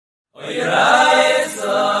So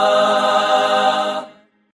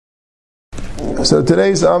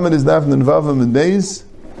today's Amud is Daf Nevavim and Days,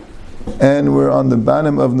 and we're on the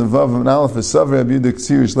bottom of Nevavim and Aleph Savra Abudik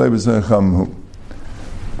Sirish Leibus Chamhu.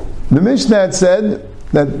 The Mishnah had said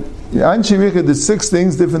that Anshei Micha did 6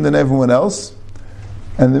 things different than everyone else,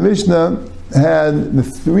 and the Mishnah had the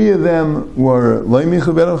 3 of them were Loi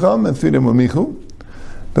Michu Ben Cham and 3 of them were Michu.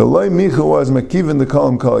 The Loi Michu was Makivin the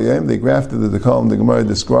Kolam Kol Yom. They grafted the Kolam. The Gemara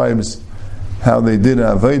describes how they did an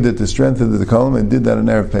avodah to strengthen the Kolam, and did that in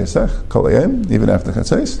Erev Pesach, Kol Yom, even after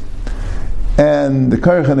Chatzos. And the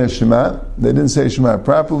Karchan Shema, they didn't say Shema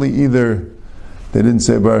properly either. They didn't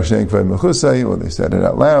say Baruch Shem Kvei Mechusay, or they said it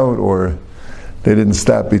out loud, or they didn't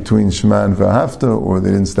stop between Shema and V'ahavta, or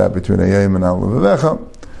they didn't stop between Ayayim and Al V'vecha.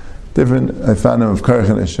 Different, I found them of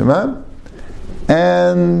Karchan Shema.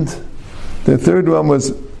 And the third one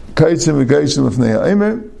was Kaitzim V'Gaitzim L'fnei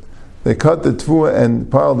Ha'omer. They cut the tefua and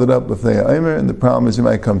piled it up with the aimer, and the problem is you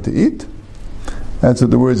might come to eat. That's what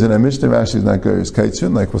the words in our Mishnah. Rashi is not going to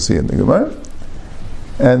kaitzun, like we'll see in the Gemara.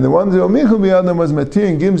 And the ones that omichu b'yadam was matir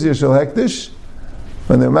and gimzi shel hektish.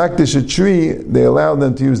 When they makdish a tree, they allowed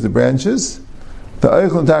them to use the branches. The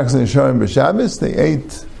eichel tax and sharim b'Shabbos, they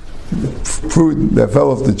ate fruit that fell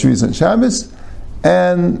off the trees on Shabbos,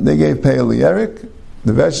 and they gave pei liyerik.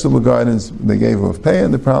 The vegetable gardens they gave off pei,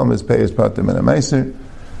 and the problem is pei is patim and a meiser.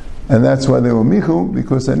 And that's why they were michu,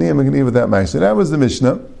 because aniyam agni with that ma'aser. That was the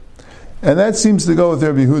Mishnah, and that seems to go with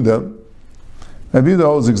Rabbi Yehuda. Rabbi Yehuda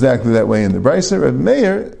holds exactly that way in the Brisa. Rabbi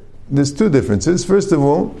Meir, there's 2 differences. First of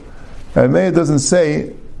all, Rabbi Meir doesn't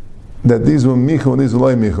say that these were michu and these were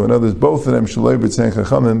loy michu. In other words, both of them shaloi b'tzein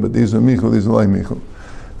chachamim, but these were michu, these were loy michu.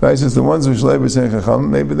 Right? Says the ones who shaloi b'tzein chachamim,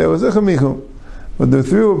 maybe there was a michu, but the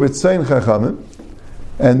 3 were b'tzein chachamim,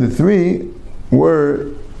 and the 3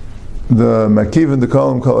 were the Makiv and the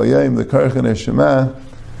Kolam Kol Hayim, the Karchan Shema,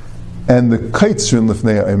 and the Kaitzrin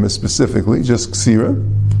L'fnei Ha'omer specifically, just Ksira.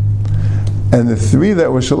 And the 3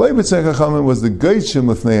 that were Shalei B'tzei Chachamim was the Gaitzrim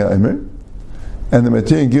L'fnei Ha'omer, and the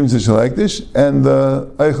Matir and Gimzi Shel Hektish, and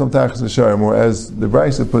the Eichel Tachas L'Sharim, or as the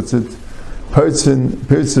Brisa puts it,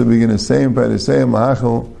 Pirtzah begin the same by the same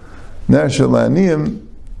Lahachel Nashal La'aniyim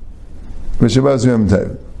V'Shabaz Yom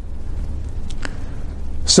Tov.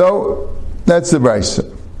 So that's the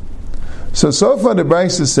Brisa. So far the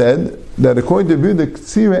Brisa said that according to Yehuda,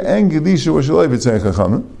 Ktsira and Gedisha were Shalei B'tzei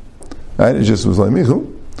Chachamim. Right? It just was like Michu.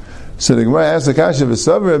 So the Gemara asked the Kasha,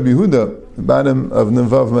 V'Savra Rabbi Yehuda, the bottom of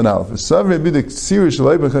Nevav Manal. V'Savra Rabbi Yehuda, Ktsira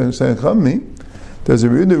Shalei B'tzei Chachamim. Does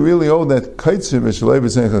Rabbi Yehuda really hold that Kaitzim is Shalei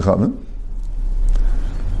B'tzei Chachamim?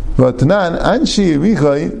 V'Tanan, Anshei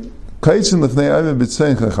Yerichai, Kaitzim L'fnei Ha'omer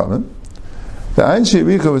B'tzei Chachamim. The Anshei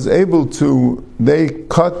Yerichai was able to, they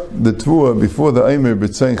cut the Tvua before the Omer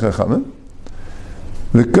B'tzei Chachamim.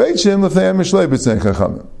 And what's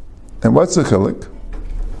the chilik?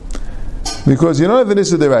 Because you don't have an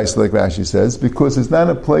issue deraisa, like Rashi says, because it's not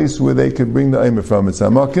a place where they could bring the Omer from. It's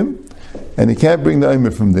Hamakim, and you can't bring the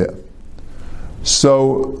Omer from there.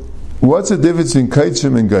 So, what's the difference in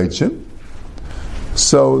Kaitzim and Gaitzim?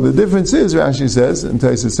 So, the difference is, Rashi says, and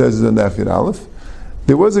Taisa says it in Daf Yud Aleph,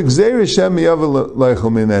 there was a Gzeir Shem Yavel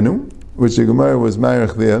Leichel Minenu, which the Gemara was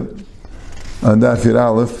Marich there on Daf Yud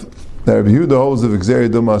Aleph. That Rabbi Yehuda holds of Gzeir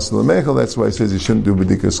Dumas L'Mechel, that's why he says he shouldn't do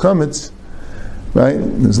B'dikas Chametz, right?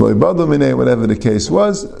 There's Loi Badal Minei, whatever the case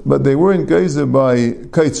was, but they weren't geyser by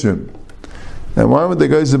Kaitzrim. And why would they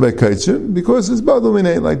geyser by Kaitzrim? Because it's Badal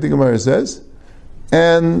Minei, like the Gemara says,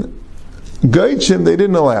 and Gaitzrim they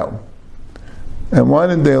didn't allow. And why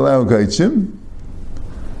didn't they allow Gaitzrim?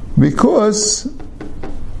 Because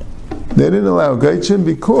they didn't allow Gaitzrim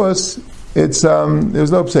because it's there was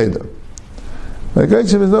no Pseidah. Like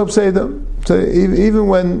Gaitzim is no pseida. So even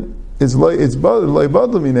when it's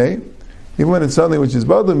badal minei, even when it's something which is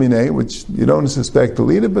badal minei, which you don't suspect to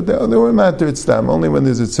lead it, but they won't matter it's tam, only when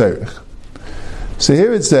there's a tzerich. So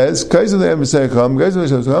here it says, and they weren't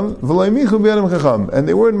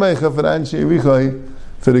meicha for Anshei Yerichai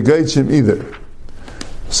for the Gaitzim either.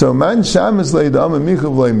 So man shamas leidam and michu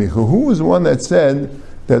v'loi michu. Who was the one that said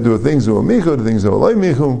that there were things that were michu, the things that were loi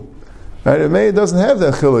michu? Right? It doesn't have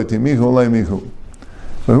that chiluk, michu v'loi michu.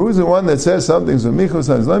 But who's the one that says something's with michu,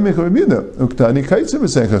 something's loi michu? Rabbi Yehuda. Uktani kaitzim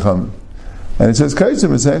b'tzei chachamim. And it says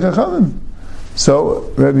kaitzim b'tzei chachamim. So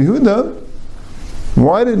Rabbi Yehuda,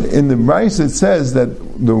 why did in the Brisa it says that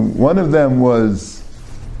the one of them was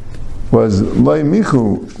loi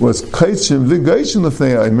michu, was kaitzim v'gaitzim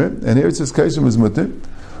l'fnei ha'omer, and here it says kaitzim was mutter.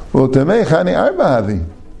 Well, tamei chani arba havi.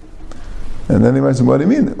 And then he writes, what do you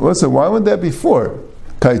mean? Well, so why would that be 4?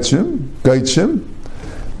 Kaitzim,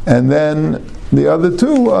 and then the other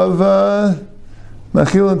 2 of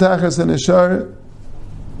Machil and Tachas and Ishar.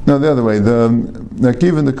 No, the other way. Like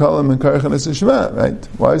even the Kalam and Karchanas and Shema, right?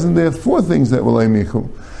 Why isn't there 4 things that will Michu?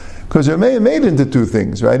 Because Rameh made into 2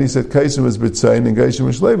 things, right? He said Kaisen was B'tzayin and Geishem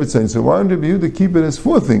was Shlei B'tzayin. So why don't you to keep it as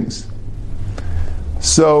 4 things?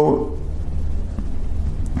 So,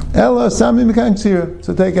 Ella Sami Mekan Ksira.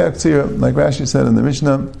 So take out Ksira, like Rashi said in the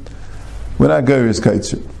Mishnah. We're not Geiris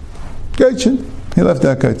Kaitzim. Kaitzim. He left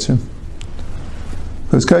out Kaitzim.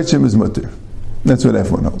 Because Kaitzim is Mutter. That's what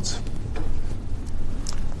everyone holds.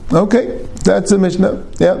 Okay, that's the Mishnah.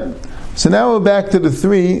 Yeah. So now we're back to the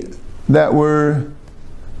 3 that were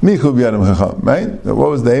Michu B'Yadam Chacham, right? What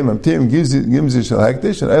was the aim? Amtim Gimzi Shal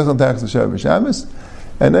Hektish, and Eichel Tach L'Shav B'Shabbos,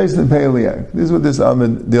 and Eisen Peiliag. This is what this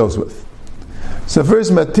Amid deals with. So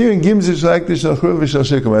first, Matir and Gimzi Shal Hektish Shal Chur V'Shal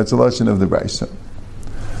Shikum. That's a lesson of the Brisa.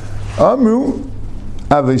 Amru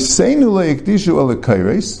Aveseinu LeYikdishu Ala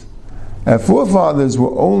Kairos. Our forefathers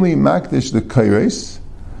were only makdish the kairos,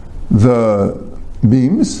 the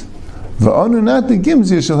beams, v'anu not the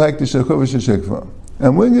gimzi shel hektish shel chuvah shel shekva.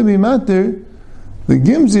 And we're going to be matir the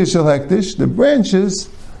gimzi shel hektish, the branches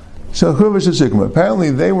shel chuvah shel shekva.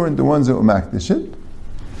 Apparently, they weren't the ones that were makdish it.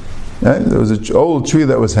 Right? There was an old tree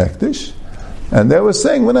that was hektish, and they were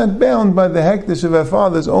saying we're not bound by the hektish of our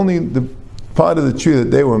fathers. Only the part of the tree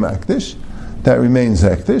that they were makdish that remains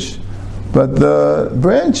hektish, but the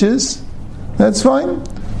branches. That's fine.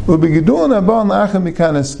 And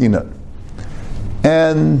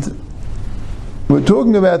we're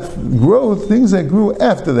talking about growth, things that grew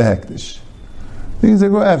after the hektish. Things that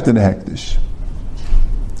grow after the hektish.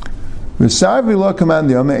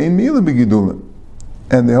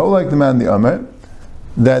 And they hold like the man the Amar,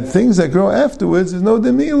 that things that grow afterwards is no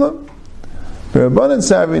demila.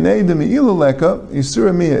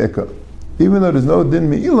 Even though there's no din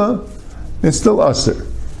me'ila, it's still aser.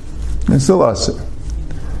 It's still aser.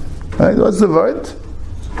 Right? What's the word?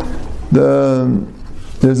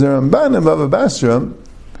 There's a Ramban above a Basra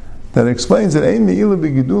that explains that ein me'ila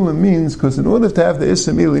b'gedulim means because in order to have the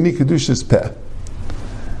ism me'ila, you need kedushas peh.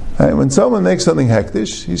 Right? When someone makes something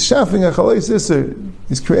hektish, he's shafing a chalais isser.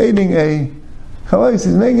 He's creating a chalais.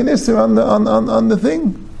 He's making an isser on the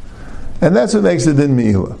thing, and that's what makes it din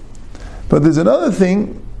me'ila. But there's another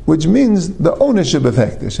thing which means the ownership of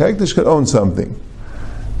hektish. Hektish could own something.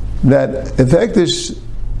 That if hektish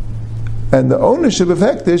and the ownership of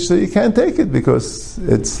hektish, so you can't take it because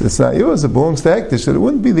it's not yours. It belongs to hektish. So it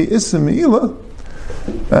wouldn't be the ism me'ila,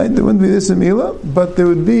 right? There wouldn't be the ism me'ila, but there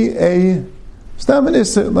would be a stam an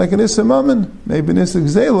ism, like an ism mammon, maybe an ism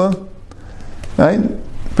gzela, right?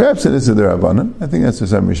 Perhaps an ism derabanan. I think that's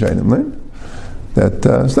what some Rishayim learn. That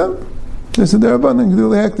stam ism derabanan,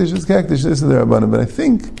 geduli hektish is hektish ism derabanan. But I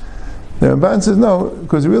think the Ramban says no,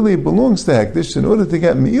 because really it belongs to hektish. In order to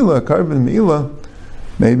get me'ila, carbon me'ila,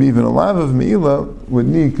 maybe even a lav of me'ila would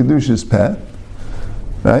need kedushas peh,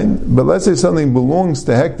 right? But let's say something belongs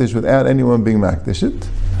to hektish without anyone being makdish it.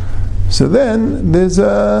 So then there's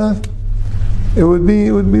it would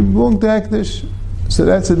be belong to hektish. So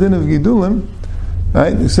that's a din of gidulim,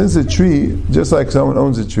 right? Since a tree, just like someone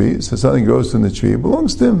owns a tree, so something grows from the tree, it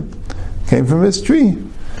belongs to him. Came from his tree.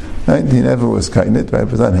 Right? He never was kainit, right?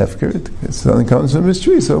 It was not hefker. Something comes from his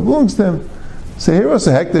tree, so it belongs to him. So here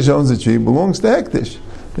also hektish owns the tree, belongs to hektish.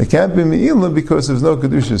 It can't be me'ila because there's no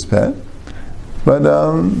kedushas peh. But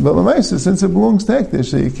l'maisa, since it belongs to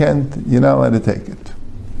hektish, so you're not allowed to take it.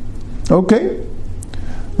 Okay.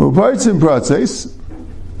 Well, parts and process.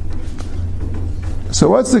 So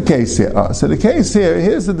what's the case here? So the case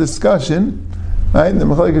here's the discussion, right? The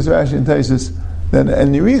Machlokes Rashi and Taisus, that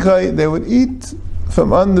in Yerichai they would eat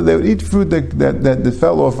fruit that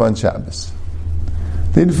fell off on Shabbos.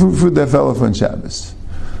 They eat fruit that fell off on Shabbos.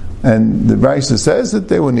 And the Brisa says that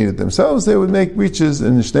they wouldn't eat it themselves, they would make breaches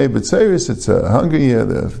in the Shnei B'Tzeres. It's a hungry year,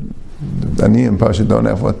 the Ani and Pasha don't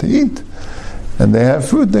have what to eat. And they have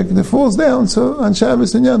fruit that falls down, so on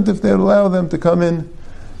Shabbos and Yantif they would allow them to come in,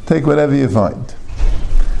 take whatever you find.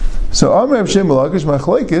 So Amr Rav Shimon Lakish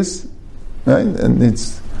Machlokes, right? And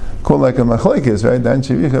it's called like a Machlokes, right? Dan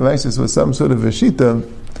Shevich Avaisis was some sort of a shita.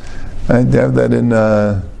 Right? They have that in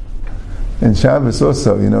Shabbos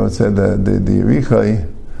also. You know, it said the Yerichai.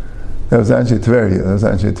 That was actually Tveria.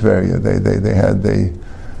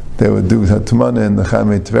 They would do Tumana and the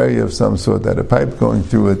Chamei Tveria of some sort. That a pipe going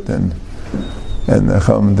through it, and the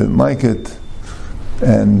Chacham didn't like it,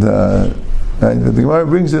 and right, but the Gemara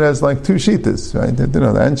brings it as like two shitas, right? You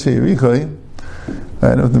know, the Anshe Yerichai. I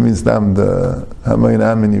don't know if it means them the Hamayin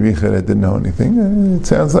Am in Yerichai that didn't know anything. It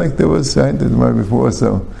sounds like there was, right? The Gemara before,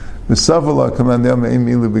 so the Savala command Yam Ein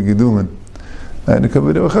Milu B'Gedulim. And there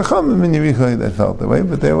were Chachamim in Yerichai that felt the way,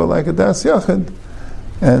 but they were like a Das Yachid,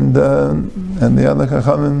 and the other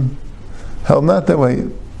Chachamim held not that way.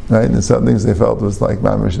 right? And some things they felt was like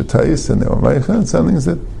mamash atayis, and they were meicha, and some things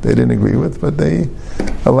that they didn't agree with, but they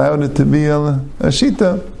allowed it to be a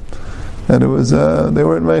shita, and it was they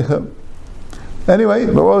weren't meicha. Anyway,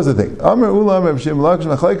 but what was the thing? Amar Ulam Reb Shimon Lakish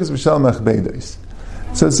Machlekes B'Shal Machbeidos.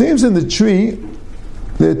 So it seems in the tree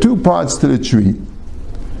there are two parts to the tree.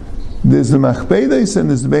 There's the Machbeidos and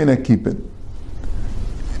there's the Bein HaKipin.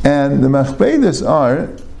 And the Machbeidos are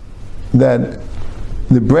that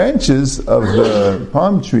the branches of the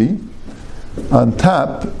palm tree on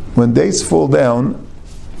top, when dates fall down,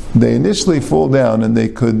 they initially fall down and they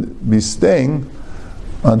could be staying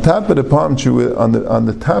on top of the palm tree, on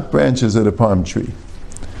the top branches of the palm tree.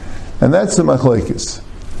 And that's the machlokes.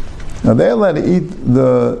 Now they're allowed to eat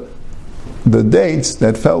the dates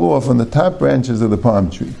that fell off on the top branches of the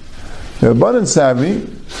palm tree. The Rabbanan Savi,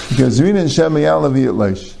 because Rin and Shem Yalavi at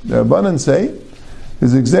Leish. The Rabbanan say,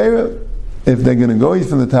 there's a gzeira, if they're going to go eat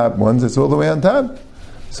from the top ones, it's all the way on top.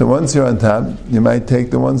 So once you're on top, you might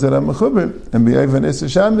take the ones that are mechuber and be over an Issa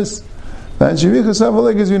Shabbos. Then Shiricha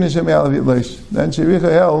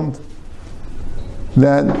held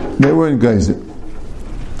that they weren't geyser.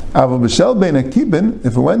 Aval b'shel bein hakipin,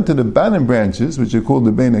 if it went to the banim branches, which are called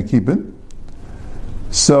the bein hakipin,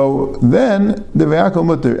 so then the ve'akol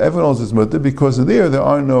mutter, everyone else is mutter, because there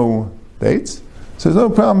are no dates, so there's no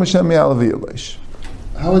problem Hashem ya'ala v'yalesh.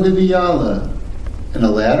 How would there be ya'ala? In a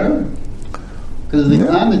ladder? Because if they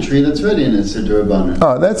climb the tree, that's ready in a siddur rabbanan.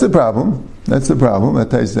 Oh, that's the problem. That's the problem. That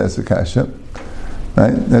takes that's the kasha.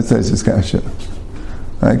 Right? That takes his kasha.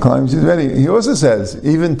 Right? Climbing is ready. He also says,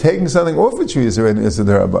 even taking something off a tree is already is a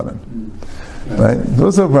derabanan. Right? It's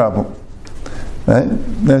also a problem. Right?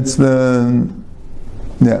 That's the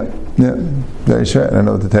very sure. I don't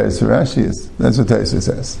know what the Teres Rashi is. That's what Teres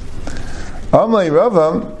says. Amlei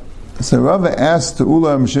Rava, so Rava asked to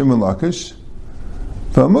Ulam Shimon Lakish,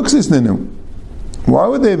 Muksis Ninu. Why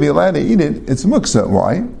would they be allowed to eat it? It's muksa.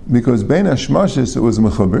 Why? Because bein hashmashis it was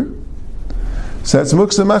mechuber. So that's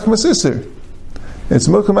muksa machmasisser. It's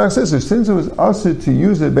muksa machmasisser. Since it was asur to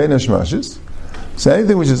use it bein hashmashis, so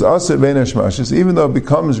anything which is asur bein hashmashis, even though it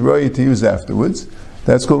becomes roy to use afterwards,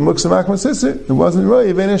 that's called muksa machmasisser. It wasn't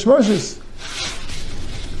roy bein hashmashis.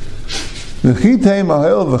 V'chitei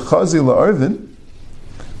mahel v'chazi la'arvin.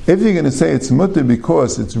 If you're going to say it's mutter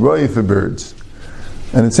because it's roy for birds,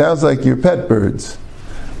 and it sounds like your pet birds.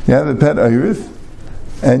 You have a pet ayriv,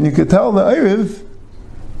 and you could tell the ayriv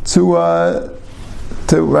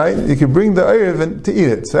to right. You could bring the ayriv and to eat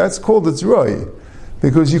it. So that's called its roy,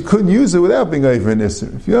 because you couldn't use it without being over in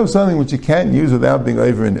isser. If you have something which you can't use without being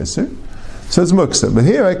over in isser, so it's muksa. But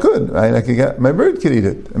here I could. Right? I could get my bird could eat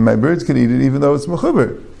it, and my birds could eat it even though it's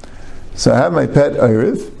mechuber. So I have my pet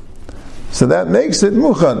ayriv, so that makes it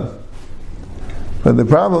muchan. But the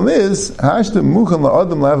problem is, hashtem muchan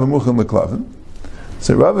la'adam la'ava muchan l'klavim.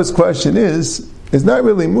 So Rava's question is, it's not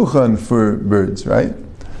really muchan for birds, right?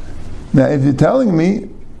 Now, if you're telling me,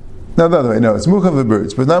 no, the other way, no, it's muchan for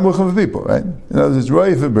birds, but it's not muchan for people, right? In other words, it's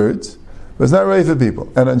roy for birds, but it's not roy for people.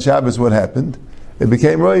 And on Shabbos, what happened? It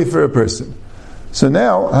became roy for a person. So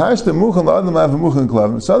now, hashtem muchan la'adam la'ava muchan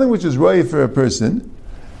l'klavim, something which is roy for a person,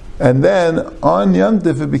 and then on Yom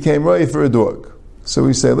Tov it became roy for a dog. So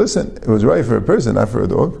we say, listen, it was roy for a person, not for a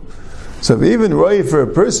dog. So if even roy for a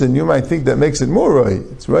person, you might think that makes it more roy.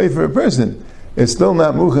 It's roy for a person. It's still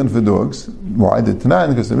not muchan for dogs. Why? The Tanan,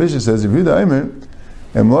 because the Mishnah says, if you the Eimer,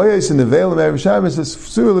 and moyes in the veil of Erev Shabbos is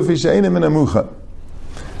sur lefi she'enim in a muchan.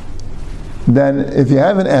 Then if you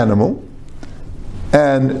have an animal,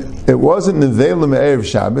 and it wasn't in the veil of Erev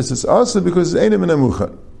Shabbos, it's also because it's einim in a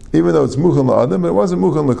muchan. Even though it's muchan la'adam, but it wasn't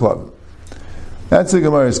muchan l'klav. That's the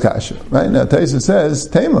Gemara's kasha. Right? Now Taisa says,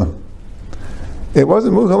 Tema. It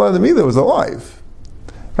wasn't muchan la'adam either, it was alive.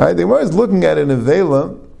 Right? The Gemara is looking at an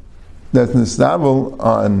avela that's nistavel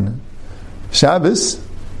on Shabbos.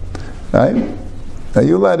 Right? Are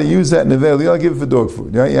you allowed to use that nevela? You're allowed to give it for dog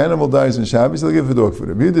food. Right? Your animal dies on Shabbos, you'll give it for dog food.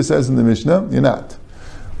 Rabbi Yehuda says in the Mishnah, you're not.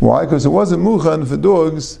 Why? Because it wasn't muchan for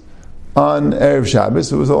dogs on Erev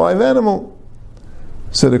Shabbos, it was a live animal.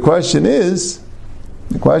 So the question is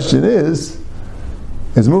muchan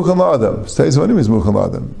la'adam? Taisa, what do you mean is muchan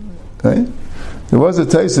la'adam? Right? There was a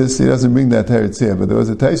Taisus, he doesn't bring that teretz here, but there was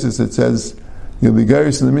a Taisus that says, you'll be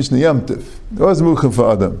garish in the Mishnah Yom Tov. There was muchan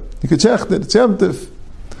for Adam. You could check that it's Yom Tov.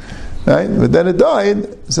 Right? But then it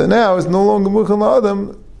died, so now it's no longer muchan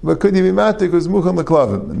la'adam, but could you be matik because muchan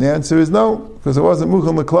l'klavim? And the answer is no, because it wasn't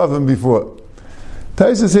muchan l'klavim before.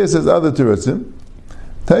 Taisus here says other terutzim.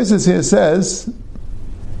 Taisus here says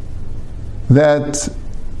that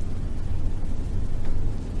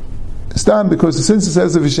Stam, because since it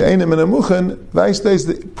says of V'she'enim and a muchan,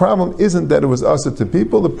 the problem isn't that it was usher to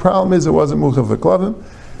people, the problem is it wasn't muchan for klavim,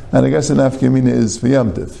 and I guess the nafkamina is for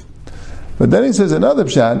Yom Tiv. But then he says another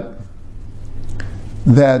pshat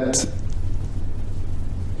that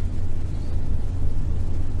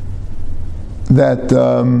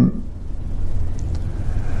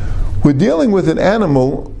we're dealing with an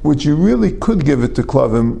animal which you really could give it to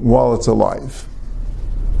Klavim while it's alive.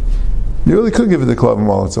 You really could give it to Klavim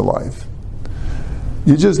while it's alive.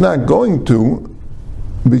 You're just not going to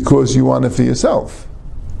because you want it for yourself.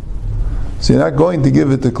 So you're not going to give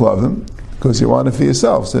it to Klavim because you want it for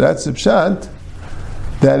yourself. So that's the pshat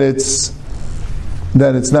that it's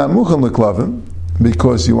not muchan leklavim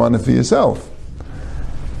because you want it for yourself.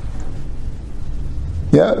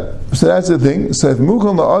 Yeah, so that's the thing. So if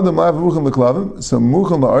muchan la'adam have muchan leklavim, so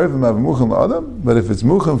muchan la'arvim have muchan la'adam. But if it's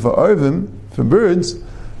muchan for arvim, for birds,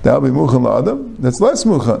 that'll be muchan la'adam. That's less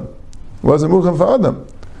muchan. It wasn't muchan for adam.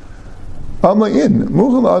 Amlayin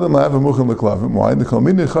muchan la'adam have muchan leklavim. Why? The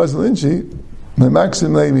kolmini chazal inchi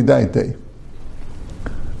memaksim le'midaitei.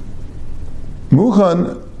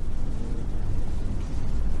 Muchan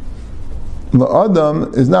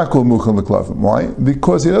la'adam is not called muchan leklavim. Why?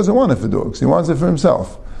 Because he doesn't want it for dogs. He wants it for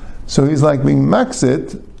himself. So he's like being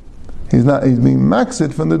maxit. He's being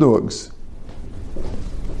maxit from the dogs.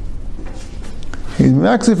 He's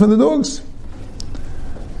maxit from the dogs.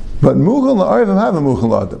 But muchan la'arvim have a muchan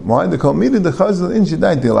la'adam. Why? The kolmidi the chazal in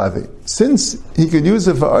shidai dilavi. Since he could use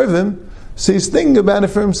it for arvim, so he's thinking about it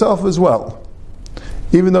for himself as well.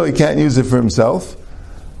 Even though he can't use it for himself.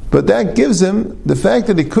 But that gives him, the fact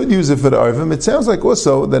that he could use it for the arvim, it sounds like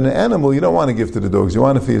also that an animal you don't want to give to the dogs, you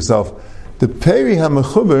want it for yourself. The peri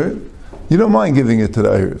ha-mechuber, you don't mind giving it to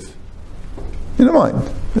the arv. You don't mind.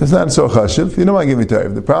 It's not so chashiv, you don't mind giving it to the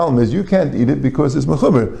arv. The problem is you can't eat it because it's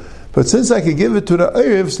mechuber. But since I could give it to the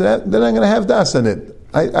arv, so then I'm going to have das on it.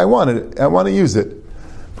 I want it, I want to use it.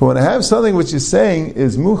 But when I have something which is saying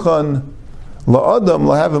is muchan la'adam,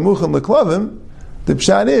 la'hav a muchan leklavim, the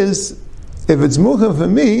pshat is, if it's muchan for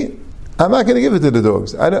me, I'm not going to give it to the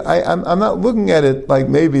dogs. I'm not looking at it like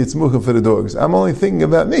maybe it's muchan for the dogs. I'm only thinking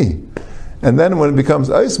about me. And then when it becomes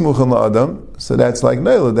eis muchan la'adam, so that's like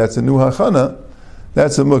neila, that's a new hachana,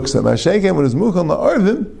 that's a muksa. Mashenken when it's muchan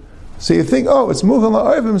la'arvim, so you think, oh, it's muchan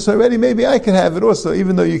la'arvim, so already maybe I can have it also,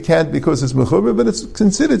 even though you can't because it's mechuber, but it's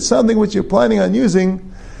considered something which you're planning on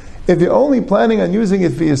using. If you're only planning on using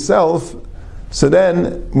it for yourself, so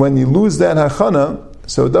then when you lose that hachana,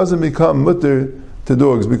 so it doesn't become mutter to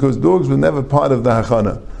dogs, because dogs were never part of the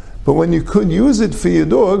hachana. But when you could use it for your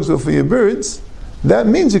dogs or for your birds, that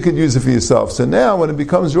means you could use it for yourself. So now when it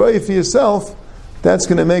becomes roi for yourself, that's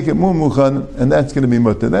going to make it more muchan, and that's going to be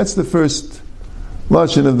mutter. That's the first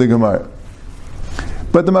lashon of the Gemara.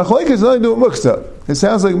 But the machlokes is nothing to do with muksa. It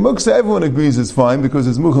sounds like muksa everyone agrees is fine because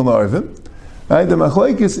it's muchan la'arvim. Right? The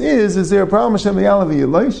machlokes is there a problem Hashem yalav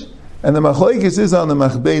yelash? And the machlokes is on the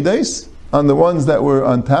machbeides, on the ones that were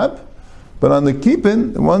on top, but on the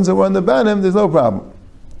keepin, the ones that were on the banim, there's no problem.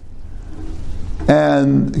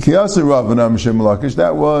 And Kiyasa Rav and Amr Shem Lakish,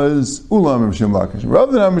 that was Ulam Amr Shem Lakish. Rav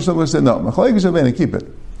and Amr Shem Lakish said, no, Machlekes Rabbeinu, keep it.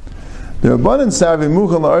 The Rabbanan Savi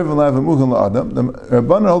Muchan La'arvim La'avim Muchan La'adam, the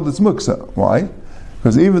Rabbanan hold it's Muksa. Why?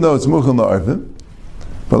 Because even though it's Muchan La'arvim,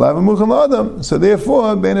 but La'avim Muchan La'adam, so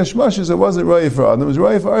therefore, Bein Hashmashis, it wasn't Raya for Adam, it was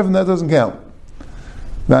Raya for Arvim, that doesn't count.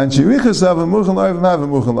 The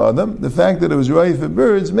fact that it was Raya for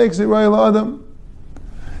birds makes it Raya La'adam.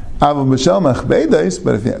 But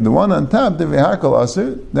if the one on top, the vehakal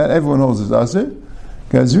aser, that everyone holds is aser,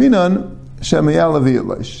 because Rinan Shemayal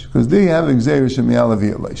Aviyalash, because they have Exer Shemayal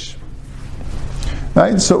Aviyalash.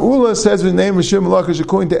 Right? So Ula says with the name of Shem Lakish,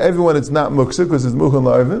 according to everyone, it's not muksa because it's muchan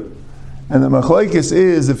la'arvim, and the machlekes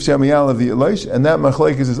is if Shemayal Aviyalash, and that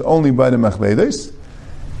machlekes is only by the machbedes.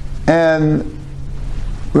 And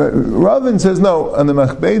Ravin says no, on the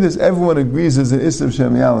machbedes everyone agrees as an isser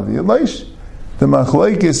Shemayal Aviyalash. The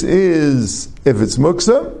machlekes is if it's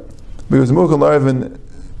muksa, because muchan la'arvim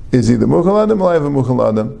is either muchan l'adam or la'arvim muchan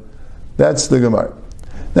l'adam. That's the Gemara.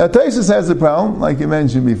 Now Taisus has a problem, like you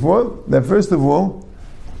mentioned before, that first of all,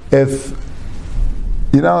 if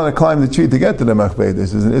you're not allowed to climb the tree to get to the machbedes,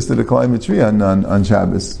 there's an issur to climb a tree on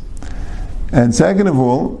Shabbos. And second of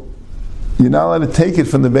all, you're not allowed to take it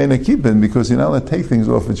from the Bein HaKippin because you're not allowed to take things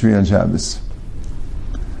off a tree on Shabbos.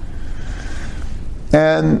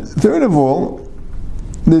 And third of all,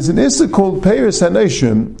 there's an issur called Peiros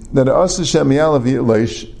HaNoshim that are Asur Shemayal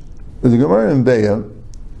Aviyalash. There's a Gemara in Beya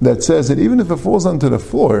that says that even if it falls onto the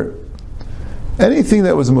floor, anything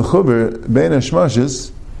that was mechuber bein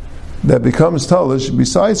hashmashis that becomes talish,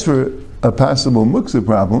 besides for a possible muksa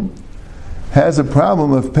problem, has a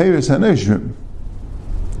problem of Peiros HaNoshim.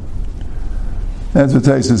 That's what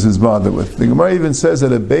Taisus is bothered with. The Gemara even says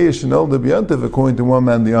that a Beis and Older B'yantav, according to one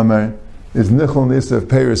man, the Amar, is Nichol Nisa of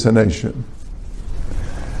Peiris HaNeshim.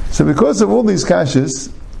 So because of all these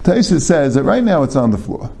kashas, Taisus says that right now it's on the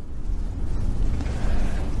floor.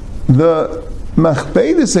 The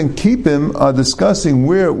Machpedes and Kipim are discussing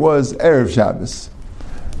where it was Erev Shabbos.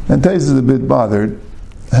 And Taisus is a bit bothered.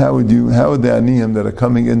 How would the Aniyim that are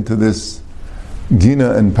coming into this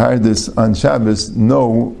Gina and Pardes on Shabbos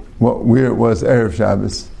know where it was Erev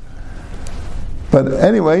Shabbos? But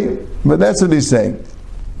anyway, that's what he's saying.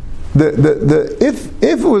 If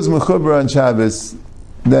it was Mechuber on Shabbos,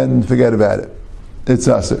 then forget about it. It's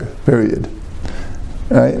Aser, period.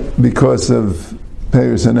 Right? Because of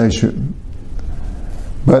Peiris HaNeshim.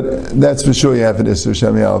 But that's for sure you have an Isser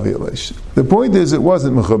Shemiyal V'Yelesh. The point is it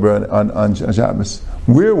wasn't Mechuber on Shabbos.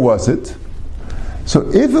 Where was it? So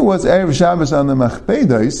if it was Erev Shabbos on the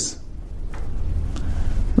Machpedos,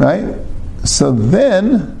 right? So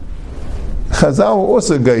then Chazal will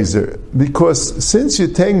also geyser, because since you're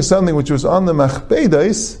taking something which was on the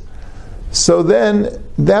Machpedos, so then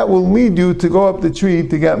that will lead you to go up the tree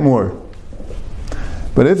to get more.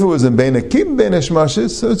 But if it was in Bein Akim, Bein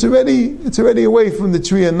Hashmashes, so it's already away from the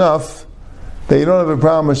tree enough that you don't have a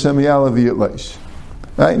problem with Shemiyal V'Yelesh.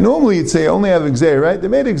 Right? Normally you'd say only have Gzeir, right? They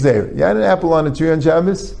made a Gzeir. You had an apple on a tree on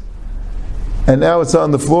Shabbos, and now it's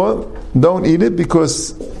on the floor. Don't eat it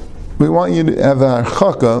because we want you to have a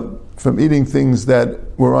chaka from eating things that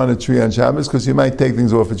were on a tree on Shabbos, because you might take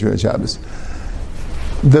things off a tree on Shabbos.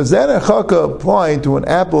 Does that chaka apply to an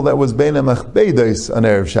apple that was Bein HaMachpedos on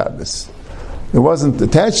Erev Shabbos? It wasn't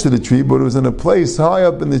attached to the tree, but it was in a place high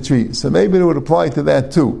up in the tree. So maybe it would apply to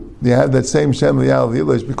that too. You have that same Shem Liyal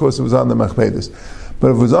V'Yelesh because it was on the Machpedos.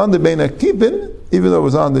 But if it was on the Bein HaKibin, even though it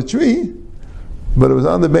was on the tree, but it was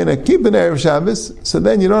on the Bein HaKibin Erev Shabbos, so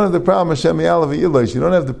then you don't have the problem of Shem Liyal V'Yelesh. You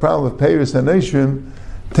don't have the problem of Peiris HaNeshim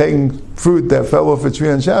taking fruit that fell off a tree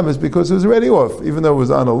on Shabbos because it was already off. Even though it was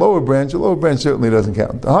on a lower branch certainly doesn't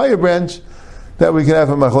count. The higher branch, that we can have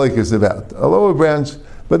a machlokes about. A lower branch,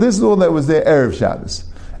 but this is all that was there Erev Shabbos.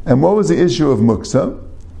 And what was the issue of Muksa?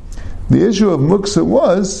 The issue of Muksa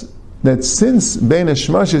was that since Bein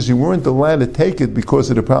Hashmashes you weren't allowed to take it because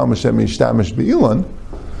of the problem of Shem Yishtamish Be'ilan,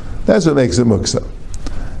 that's what makes it Muksa.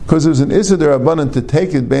 Because there was an Issa D'Rabbanan to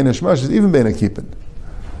take it Bein Hashmashes, even Bein HaKipin.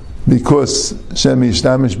 Because Shem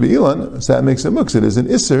Yishtamish Be'ilan, so that makes it Muksa. There's an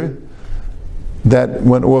Isser that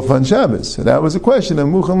went off on Shabbos. So that was a question of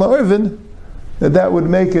Muchan La'arvin, that would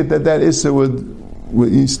make it that Isser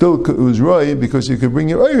would still it was roy because you could bring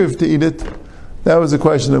your oiriv to eat it. That was a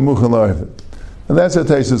question of Muchan La'arvin. And that's what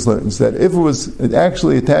Taisus learns, that if it was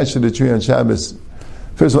actually attached to the tree on Shabbos,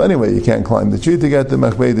 first of all, anyway, you can't climb the tree to get the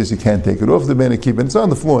Machpedes, you can't take it off the Bein HaKibin, it's on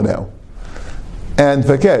the floor now. And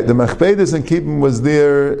fakir, the Machpedes and Kibin was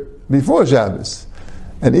there before Shabbos.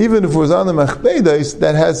 And even if it was on the Machpedes,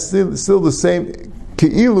 that has still the same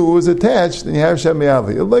Ke'ilu was attached, and you have Shem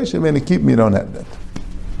Yavi. Elisha Bein HaKibin, you don't have that.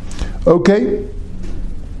 Okay.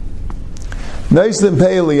 Nice and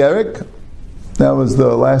Pei Eric. That was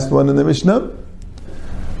the last one in the Mishnah.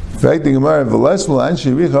 In fact, the Gemara the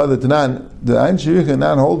An Shiricha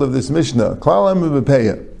not hold of this Mishnah. Klal Amru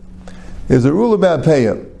B'Peya. There's a rule about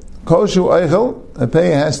Peya. Koshu Eichel, a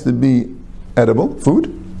Peya has to be edible, food.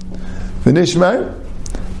 V'nishmar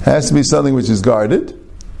has to be something which is guarded.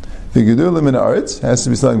 V'gedulim min haaretz has to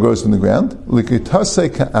be something grows from the ground.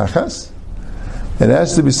 L'kitosei ka'achas, it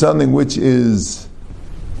has to be something which is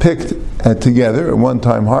picked together, at one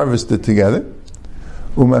time harvested together.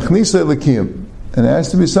 Umachnisa l'kiyum, and it has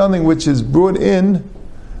to be something which is brought in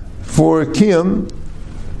for kiyum.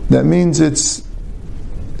 That means it's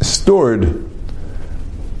stored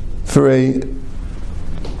for a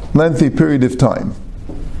lengthy period of time.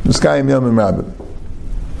 Miskayim Yom and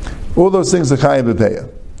Rabbim. All those things are Chayim B'Peya.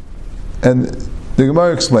 And the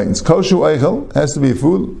Gemara explains, Koshu Eichel has to be a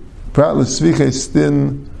food, Prat l'sviche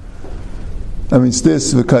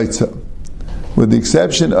stis v'kaitza. With the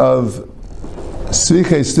exception of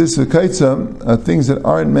Sviche stis v'kaitza are things that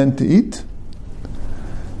aren't meant to eat.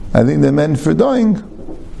 I think they're meant for dying.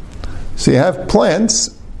 So you have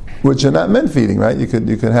plants which are not meant for eating, right? You could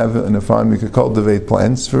have in a farm, you could cultivate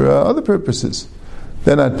plants for other purposes.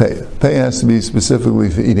 They're not Peya. Peya has to be specifically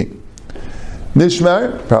for eating.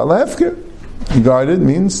 Nishmar, Prat l'hefker. Guarded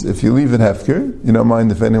means if you leave it hefker, you don't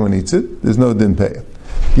mind if anyone eats it, there's no din Peya.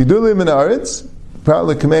 Gidulim min haaretz, Prat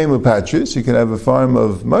l'kameim u'patris, you can have a farm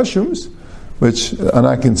of mushrooms, which are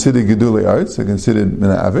not considered Gidulei Haaretz, they're considered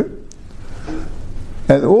min ha'aver.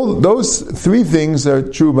 And all those three things are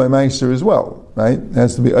true by Meister as well, right? It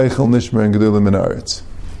has to be Eichel, Nishmer, and Gedulim and Haaretz.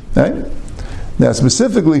 Right? Now,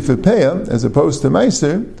 specifically for Peya, as opposed to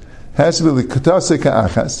Meister, has to be l'katase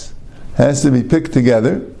ka'achas, has to be picked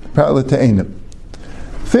together, parallel to einim.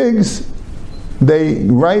 Figs, they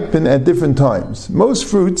ripen at different times. Most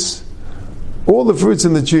fruits, all the fruits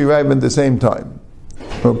in the tree ripen at the same time,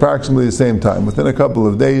 or approximately the same time. Within a couple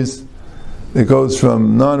of days, it goes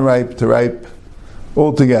from non-ripe to ripe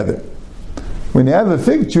altogether. When you have a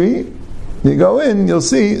fig tree, you go in, you'll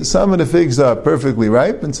see some of the figs are perfectly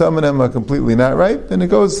ripe and some of them are completely not ripe, and it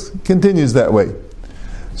continues that way.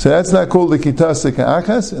 So that's not called the kitase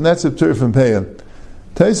ka'achas, and that's a p'tur from Peah.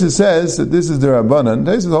 Tosfos says that this is the Rabbanan.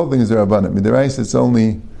 Tosfos, the whole thing is the Rabbanan. With the rice, it's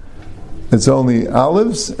only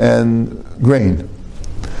olives and grain.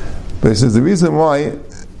 But he says the reason why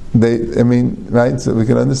right, so we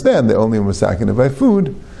can understand they only were sacking by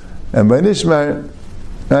food and by nishmar,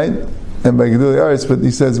 right, and by gedulei aretz. But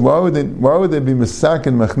he says, why would they be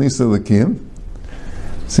mesakin machnisa l'kiyim?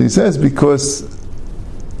 So he says, because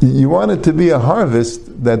you want it to be a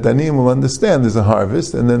harvest that Danim will understand there's a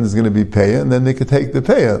harvest, and then there's going to be payah, and then they could take the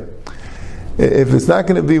payah. If it's not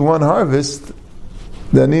going to be one harvest,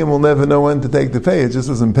 Danim will never know when to take the payah. It just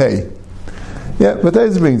doesn't pay. Yeah, but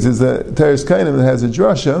that brings is a Teres Kainim that has a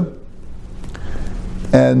drasha,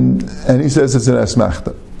 and he says it's an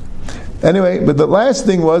asmachta. Anyway, but the last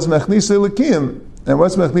thing was machnisa l'kiyim, and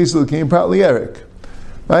what's machnisa l'kiyim? Probably Eric,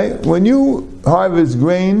 right? When you harvest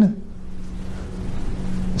grain,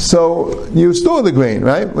 so you store the grain,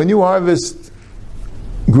 right? When you harvest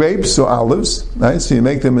grapes or olives, right? So you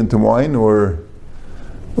make them into wine or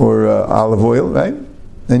olive oil, right?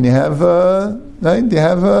 And you have right? You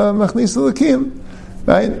have machnis l'kiyim,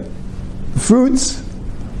 right? Fruits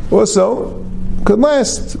also could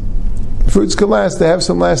last. Fruits could last. They have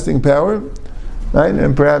some lasting power, right?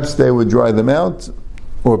 And perhaps they would dry them out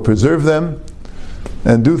or preserve them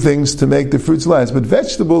and do things to make the fruits last. But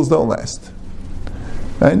vegetables don't last.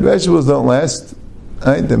 Right? Vegetables don't last.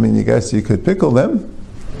 Right? I mean, you guess you could pickle them,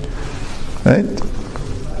 right?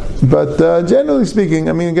 But generally speaking,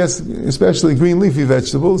 I mean, I guess especially green leafy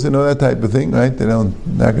vegetables, that type of thing, right? Not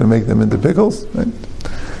going to make them into pickles, right?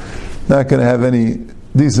 Not going to have any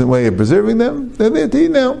decent way of preserving them. They're there to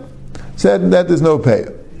eat now. Said that there's no pay.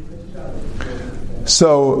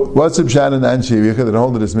 So what's the pshat in Anshi Yericha that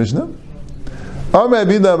hold of this Mishnah?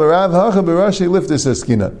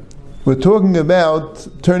 We're talking about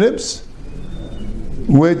turnips,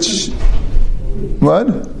 which what?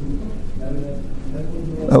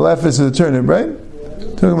 Aleph is a turnip, right?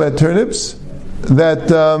 Talking about turnips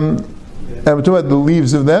that, and we're talking about the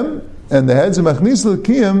leaves of them and the heads of machnis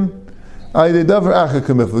l'kiyim. The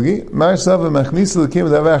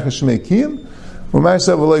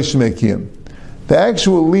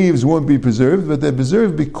actual leaves won't be preserved, but they're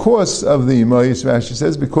preserved because of the imais. Rashi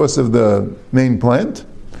says because of the main plant.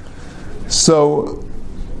 So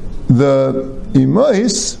the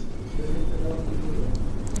imais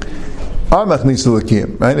are machnisul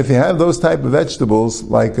l'kiyim, right? If you have those type of vegetables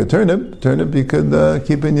like a turnip you could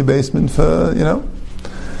keep in your basement for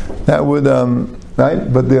that would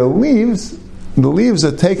right. But the leaves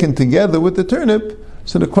are taken together with the turnip.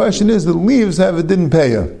 So the question is, the leaves have a din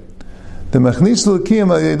payah. The machnisul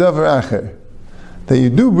l'kiyim al yedavar acher, that you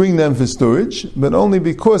do bring them for storage, but only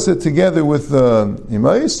because they're together with the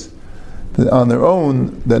imais. On their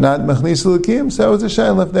own, they're not machnisul l'kiyim. So it's a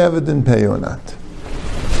shayla if they have a din payah or not.